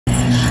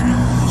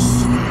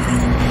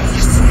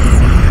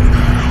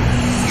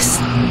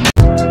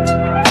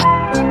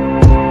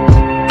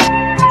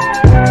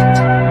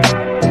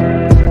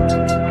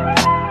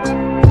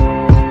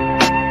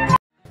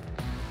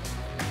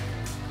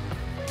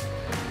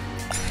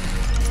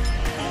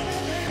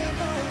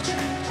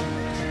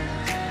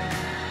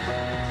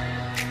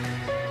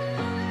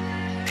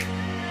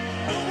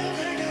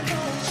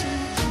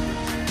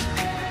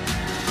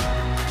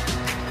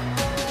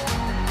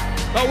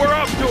Oh, we're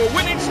off to a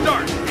winning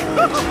start.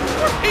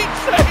 For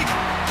Pete's sake.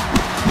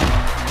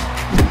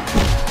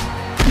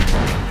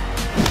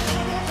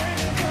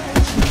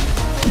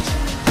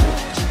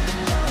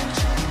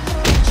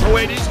 Oh,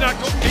 wait, he's not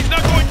going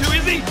to,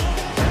 is he?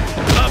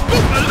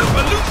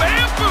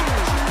 Boop-a-loop-a-loop-bam-boom.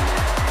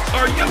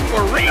 Are you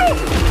for real?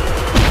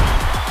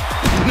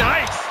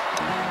 Nice.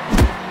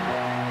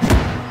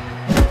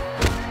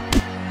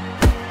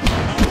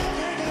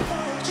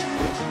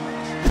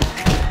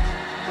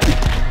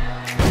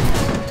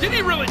 Did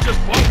he really just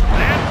fall for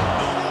that?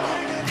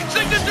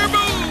 Signature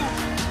move!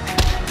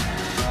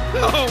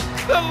 Oh,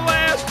 the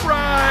last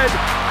ride!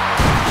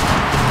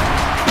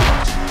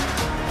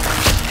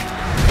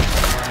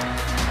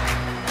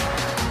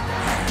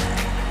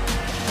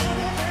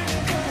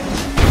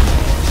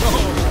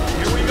 Oh,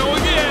 here we go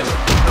again!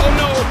 Oh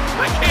no,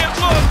 I can't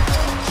look!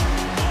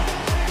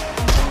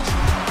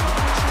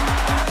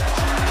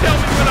 Tell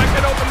me when I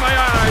can open my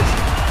eyes!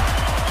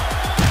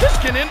 This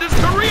can end his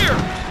career!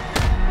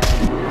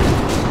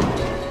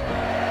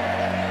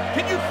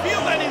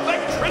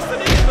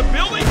 Electricity in the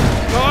building?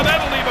 Oh,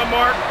 that'll leave a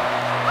mark.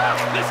 Oh,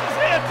 this is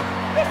it.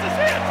 This is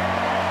it.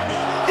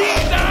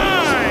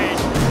 Denied.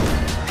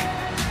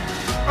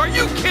 Are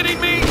you kidding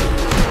me?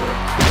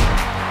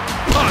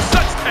 Oh,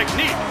 such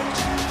technique.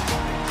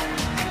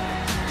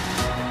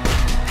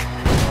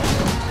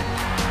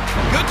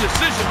 Good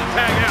decision to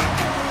tag out.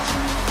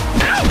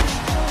 Ouch.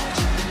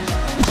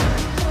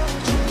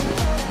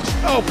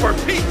 Oh, for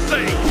Pete's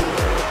sake.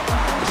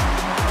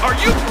 Are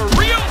you for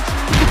real?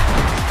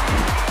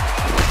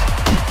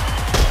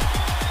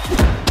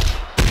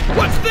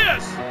 What's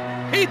this?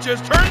 He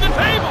just turned the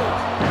tables.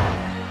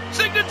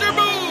 Signature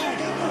move.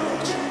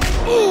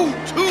 Ooh,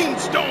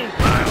 tombstone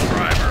pile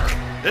driver.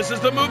 This is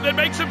the move that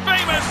makes him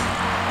famous.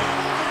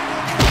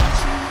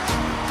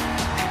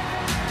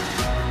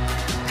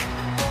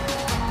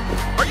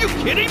 Are you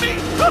kidding me?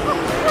 For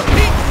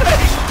Pete's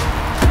sake.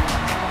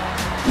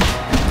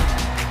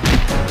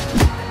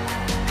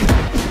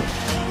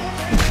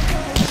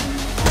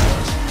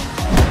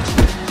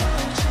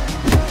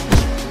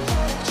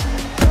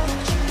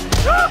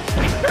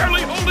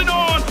 Barely holding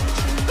on.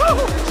 Oh,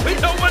 we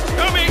know what's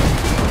coming.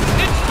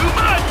 It's too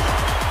much.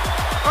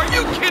 Are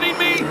you kidding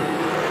me?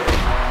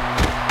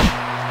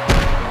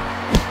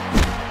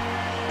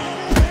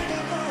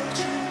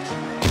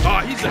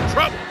 Oh, he's in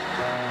trouble.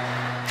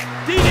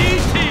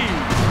 DDT.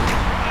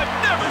 I've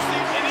never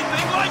seen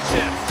anything like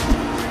this.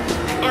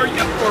 Are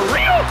you for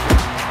real?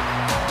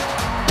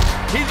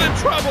 He's in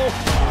trouble.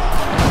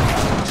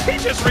 He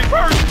just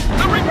reversed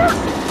the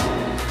reversal.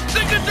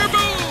 Signature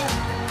move.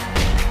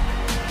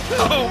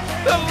 Oh,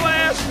 the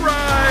last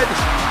ride!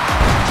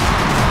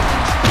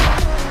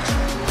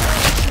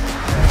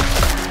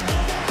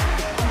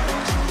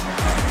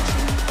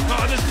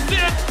 Oh, this is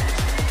it!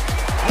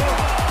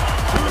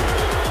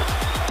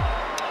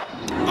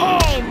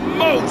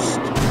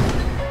 Almost!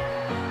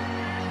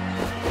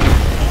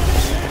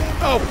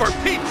 Oh, for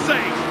Pete's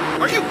sake!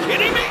 Are you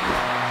kidding me?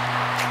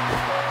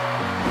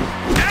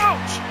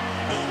 Ouch!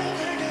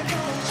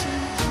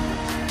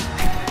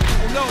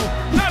 Oh, no,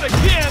 not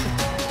again!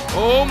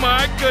 Oh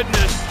my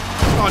goodness!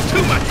 Oh,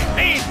 too much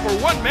pain for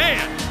one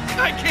man!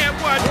 I can't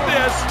watch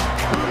this!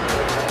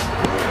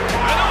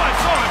 I know I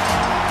saw it,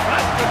 but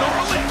I still don't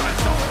believe I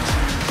saw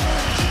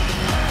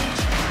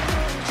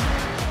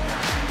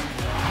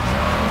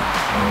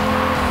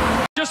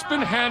it! Just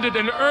been handed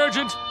an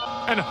urgent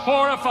and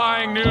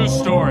horrifying news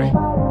story.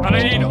 And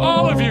I need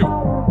all of you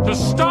to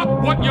stop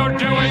what you're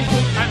doing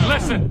and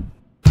listen.